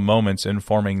formal moments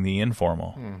informing the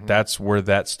informal. Mm-hmm. That's where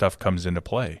that stuff comes into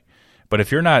play. But if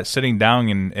you're not sitting down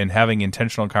and having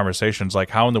intentional conversations, like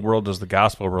how in the world does the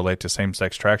gospel relate to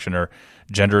same-sex attraction or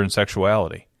gender and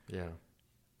sexuality? Yeah.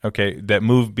 Okay, that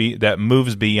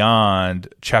moves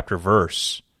beyond chapter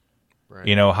verse.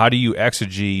 Right. How do you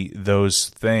exegete those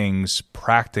things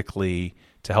practically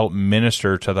to help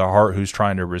minister to the heart who's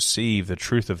trying to receive the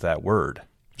truth of that word?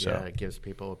 So. Yeah, it gives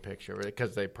people a picture,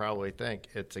 because they probably think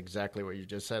it's exactly what you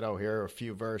just said. Oh, here are a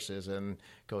few verses, and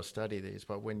go study these.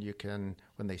 But when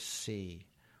they see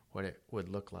what it would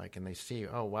look like, and they see,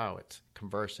 oh, wow, it's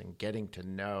conversing, getting to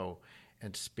know,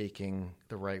 and speaking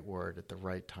the right word at the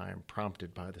right time,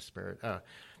 prompted by the Spirit,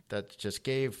 that just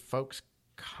gave folks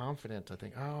confidence. I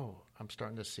think, oh, I'm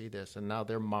starting to see this. And now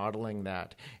they're modeling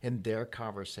that in their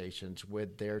conversations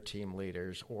with their team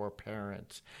leaders or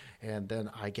parents. And then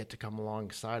I get to come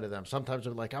alongside of them. Sometimes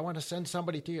they're like, I want to send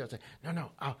somebody to you. I say,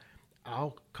 no,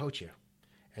 I'll coach you.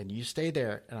 And you stay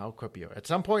there, and I'll equip you. At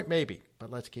some point, maybe,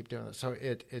 but let's keep doing it. So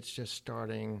it's just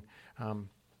starting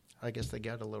I guess they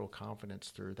get a little confidence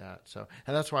through that. So,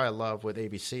 and that's why I love with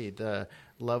ABC, the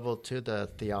level 2, the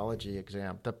theology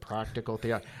exam, the practical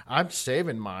theology. I'm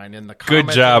saving mine in the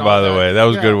comments. Good job, by the way. That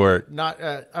was good work.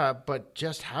 But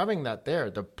just having that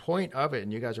there, the point of it,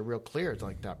 and you guys are real clear, it's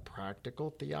like that practical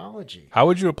theology. How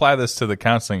would you apply this to the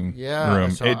counseling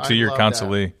room, to your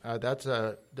counselee?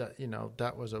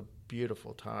 That was a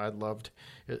beautiful time. I loved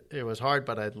it. It was hard,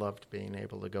 but I loved being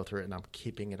able to go through it, and I'm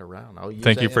keeping it around.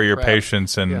 Thank you for your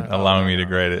patience and allowing me to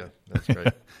grade it. That's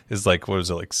great. It's like, what was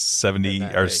it, like 70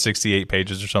 or 68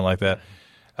 pages or something like that?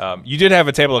 You did have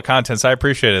a table of contents. I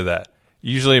appreciated that.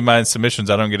 Usually in my submissions,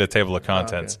 I don't get a table of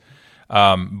contents.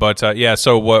 Okay.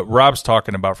 So what Rob's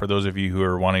talking about, for those of you who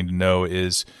are wanting to know,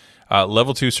 is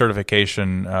level 2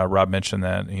 certification. Rob mentioned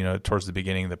that, towards the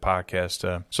beginning of the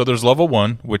podcast. So there's level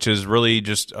 1, which is really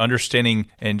just understanding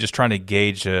and just trying to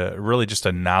gauge really just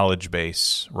a knowledge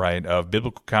base, right, of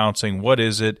biblical counseling. What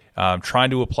is it?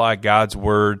 Trying to apply God's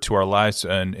word to our lives.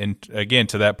 And again,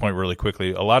 to that point really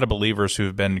quickly, a lot of believers who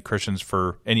have been Christians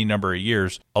for any number of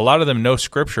years, a lot of them know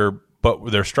Scripture,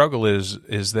 but their struggle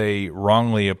is they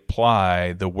wrongly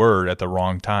apply the word at the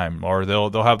wrong time, or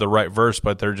they'll have the right verse,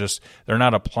 but they're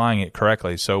not applying it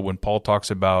correctly. So when Paul talks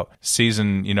about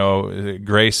seasoned,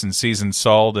 grace and seasoned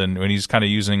salt, and when he's kind of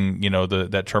using,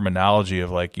 that terminology of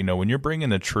like, when you're bringing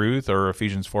the truth, or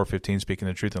Ephesians 4:15, speaking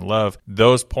the truth in love,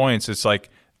 those points, it's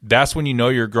like, that's when you know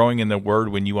you're growing in the word,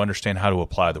 when you understand how to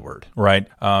apply the word, right?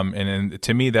 And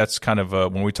to me, that's kind of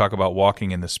when we talk about walking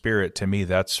in the Spirit, to me,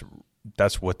 that's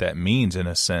what that means in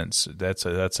a sense. That's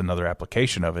another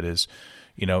application of it is,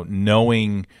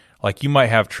 knowing, like, you might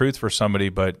have truth for somebody,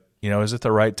 but, is it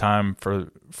the right time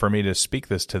for me to speak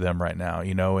this to them right now?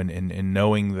 And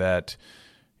knowing that,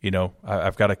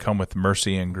 I've got to come with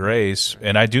mercy and grace.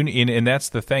 And I do, and that's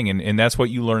the thing. And that's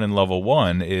what you learn in level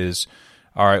 1 is,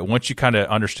 all right, once you kind of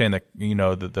understand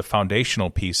the foundational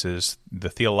pieces, the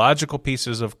theological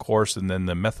pieces, of course, and then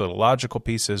the methodological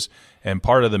pieces, and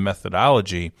part of the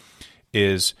methodology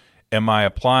is, am I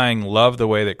applying love the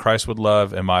way that Christ would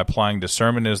love? Am I applying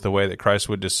discernment as the way that Christ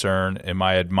would discern? Am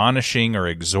I admonishing or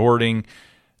exhorting?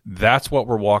 That's what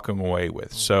we're walking away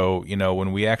with. So,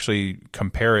 when we actually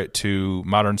compare it to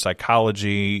modern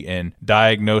psychology and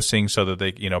diagnosing, so that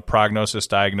they, prognosis,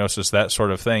 diagnosis, that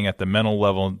sort of thing at the mental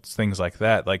level, things like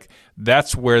that, like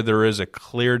that's where there is a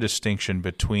clear distinction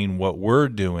between what we're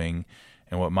doing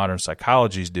and what modern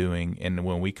psychology is doing, and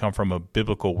when we come from a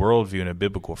biblical worldview and a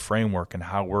biblical framework and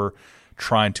how we're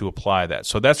trying to apply that.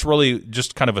 So that's really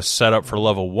just kind of a setup for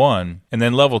level 1. And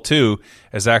then level 2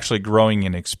 is actually growing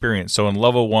in experience. So in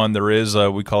level 1, there is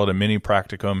we call it a mini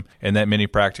practicum. And that mini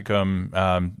practicum,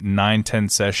 9-10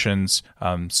 sessions,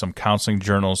 some counseling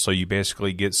journals. So you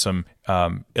basically get some,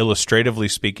 illustratively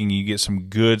speaking, you get some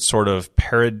good sort of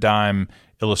paradigm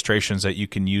illustrations that you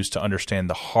can use to understand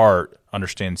the heart,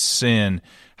 understand sin,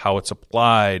 how it's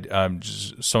applied,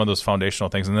 just some of those foundational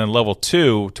things. And then level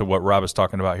 2, to what Rob is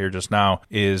talking about here just now,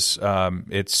 is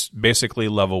it's basically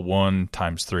level 1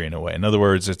 times 3 in a way. In other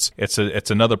words, it's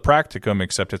another practicum,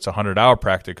 except it's a 100-hour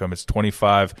practicum. It's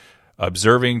 25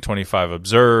 observing, 25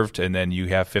 observed, and then you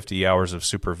have 50 hours of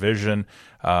supervision,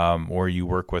 or you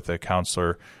work with a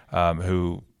counselor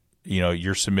who,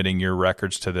 you're submitting your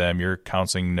records to them, your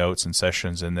counseling notes and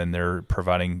sessions, and then they're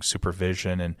providing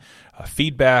supervision and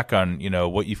feedback on,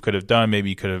 what you could have done. Maybe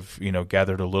you could have,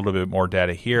 gathered a little bit more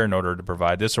data here in order to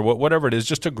provide this, or whatever it is,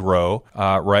 just to grow,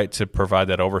 right, to provide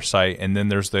that oversight. And then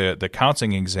there's the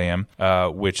counseling exam,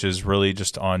 which is really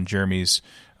just on Jeremy's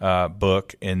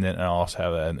book, and then I'll also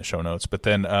have that in the show notes. But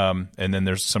then, and then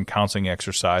there's some counseling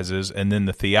exercises, and then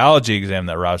the theology exam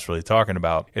that Rob's really talking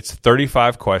about. It's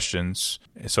 35 questions,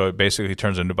 so it basically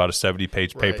turns into about a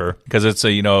 70-page paper, because it's a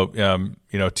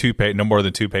 2-page, no more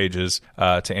than 2 pages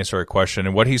to answer a question.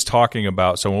 And what he's talking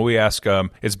about, so when we ask,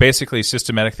 it's basically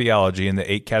systematic theology and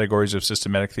the 8 categories of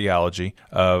systematic theology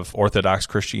of Orthodox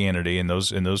Christianity, in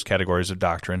those categories of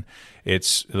doctrine.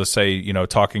 It's, let's say,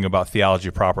 talking about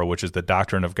theology proper, which is the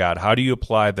doctrine of God. How do you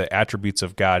apply the attributes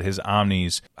of God, his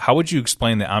omnis? How would you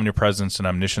explain the omnipresence and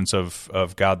omniscience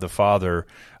of God the Father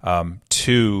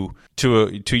to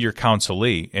your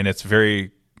counselee? And it's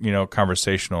very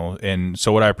conversational. And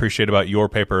so what I appreciate about your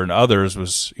paper and others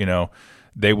was, the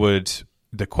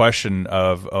question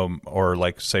of, or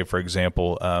like, say, for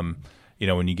example,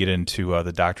 when you get into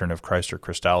the doctrine of Christ or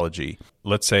Christology,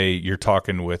 let's say you're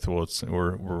talking with,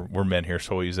 we're men here,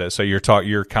 so we'll use that. So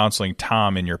you're counseling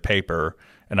Tom in your paper,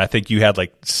 and I think you had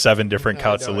like 7 different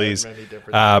counselees.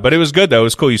 But it was good, though. It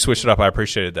was cool. You switched it up. I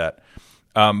appreciated that.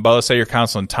 But let's say you're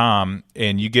counseling Tom,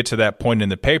 and you get to that point in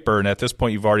the paper, and at this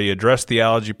point you've already addressed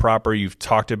theology proper. You've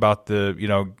talked about the,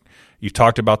 you've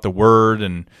talked about the Word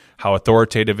and how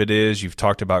authoritative it is. You've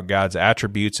talked about God's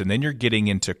attributes, and then you're getting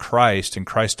into Christ and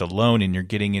Christ alone, and you're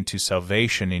getting into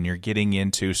salvation, and you're getting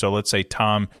into, so let's say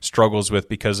Tom struggles with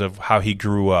because of how he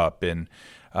grew up and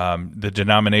the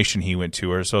denomination he went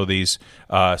to, or so these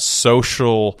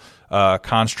social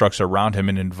constructs around him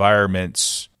and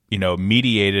environments,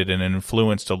 mediated and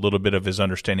influenced a little bit of his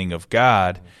understanding of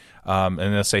God. And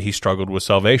let's say he struggled with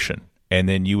salvation. And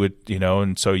then you would,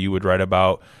 and so you would write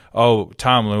about, oh,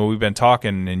 Tom, we've been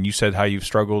talking, and you said how you've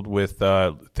struggled with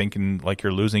thinking like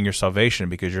you're losing your salvation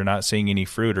because you're not seeing any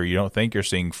fruit, or you don't think you're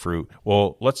seeing fruit.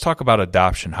 Well, let's talk about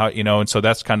adoption. How, and so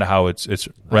that's kind of how it's.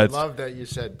 I love that you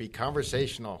said be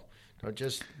conversational. Don't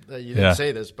just you didn't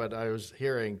say this, but I was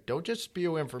hearing. Don't just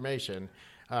spew information.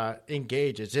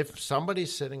 Engage as if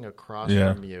somebody's sitting across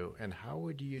from you, and how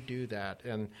would you do that?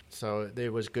 And so it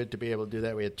was good to be able to do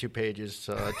that. We had 2 pages,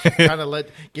 so it kind of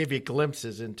gave you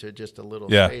glimpses into just a little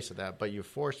space of that. But you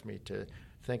forced me to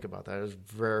think about that. It was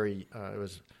it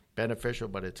was beneficial,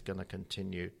 but it's going to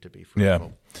continue to be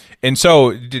fruitful. Yeah. And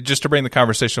so just to bring the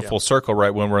conversation full circle,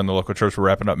 right, when we're in the local church, we're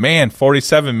wrapping up. Man,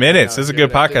 47 minutes. This is a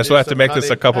good podcast. We'll have to make this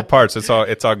a couple parts. It's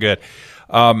all good.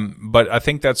 But I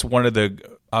think that's one of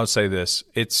I'll say this.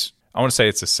 I want to say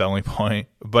it's a selling point,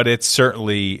 but it's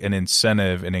certainly an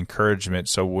incentive and encouragement.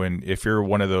 So if you're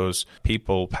one of those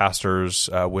people, pastors,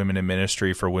 women in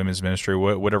ministry, for women's ministry,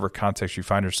 whatever context you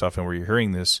find yourself in where you're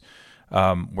hearing this,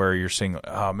 where you're saying,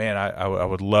 oh man, I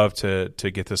would love to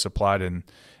get this applied in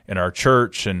our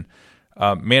church, and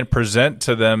present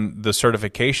to them the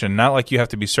certification. Not like you have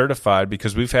to be certified,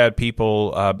 because we've had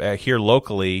people here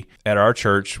locally at our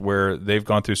church where they've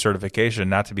gone through certification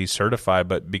not to be certified,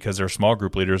 but because they're small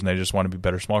group leaders and they just want to be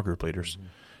better small group leaders. Mm-hmm.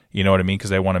 You know what I mean? Because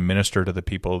they want to minister to the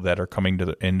people that are coming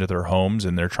into their homes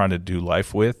and they're trying to do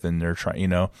life with, and they're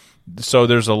trying, So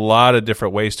there's a lot of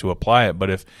different ways to apply it. But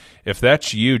if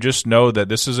that's you, just know that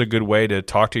this is a good way to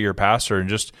talk to your pastor and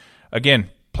just, again,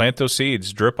 plant those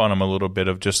seeds, drip on them a little bit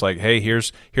of just like, hey,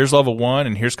 here's level 1,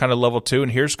 and here's kind of level 2,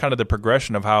 and here's kind of the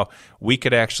progression of how we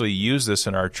could actually use this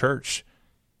in our church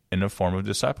in the form of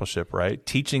discipleship, right?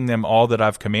 Teaching them all that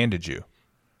I've commanded you,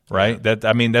 right? Yeah.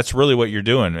 That's really what you're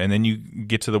doing. And then you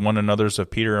get to the one another's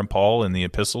of Peter and Paul in the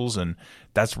epistles, and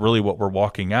that's really what we're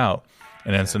walking out.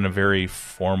 And it's in a very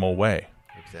formal way.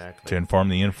 Exactly. To inform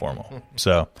the informal.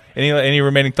 So, any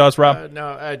remaining thoughts, Rob?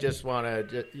 No, I just want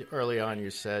to. Early on, you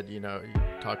said you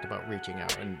talked about reaching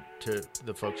out, and to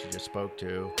the folks you just spoke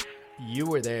to, you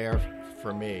were there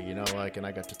for me. And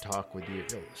I got to talk with you.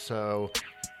 So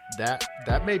that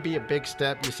may be a big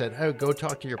step. You said, "Oh, go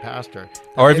talk to your pastor,"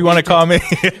 or if you want to call me,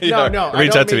 no,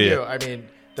 reach out to me. I mean,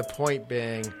 the point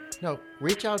being,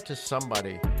 reach out to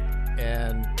somebody,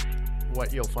 and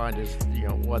what you'll find is,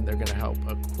 one, they're going to help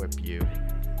equip you.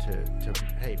 To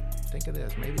hey, think of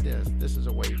this, maybe this is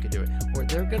a way you could do it, or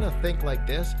they're gonna think like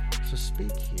this, so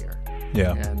speak here.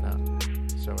 And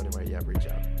so anyway, reach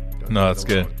out. That's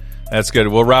good. That's good.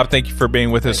 Well, Rob, thank you for being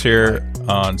with us here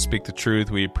on Speak the Truth.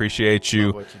 We appreciate you.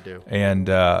 Love what you do. And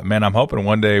man, I'm hoping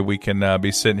one day we can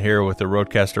be sitting here with the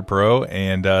Rodecaster Pro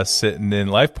and sitting in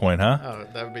LifePoint, huh? Oh,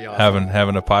 that would be awesome.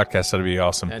 Having a podcast, that'd be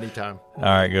awesome. Anytime. All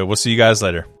right, good. We'll see you guys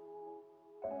later.